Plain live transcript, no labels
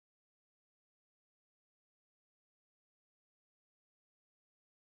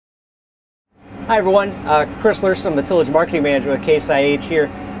Hi everyone, Chris Lurson, I'm the Tillage Marketing Manager with Case IH here,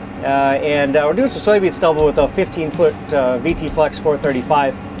 and we're doing some soybean stubble with a 15-foot VT Flex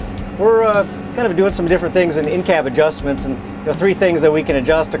 435. We're kind of doing some different things in cab adjustments, and three things that we can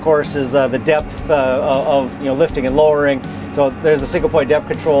adjust, of course, is the depth of lifting and lowering. So there's a single point depth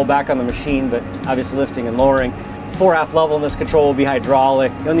control back on the machine, but obviously lifting and lowering. 4/2 level in this control will be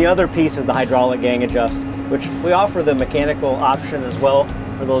hydraulic, and the other piece is the hydraulic gang adjust, which we offer the mechanical option as well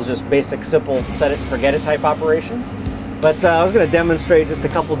for those just basic, simple set it and forget it type operations. But I was going to demonstrate just a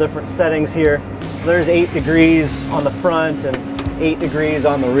couple different settings here. There's 8 degrees on the front and 8 degrees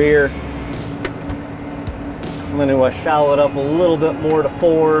on the rear. I'm going to shallow it up a little bit more to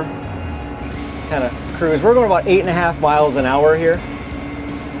 4, kind of cruise. We're going about 8.5 miles an hour here.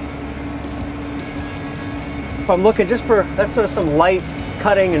 If I'm looking just for, that's sort of some light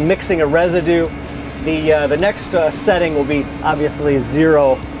cutting and mixing of residue. The next setting will be obviously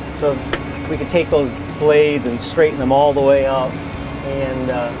 0, so we can take those blades and straighten them all the way up, and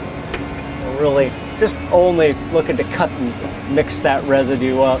really just only looking to cut and mix that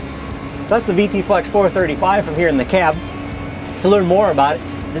residue up. So that's the VT Flex 435 from here in the cab. To learn more about it,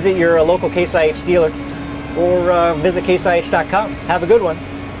 visit your local Case IH dealer or visit caseih.com. Have a good one.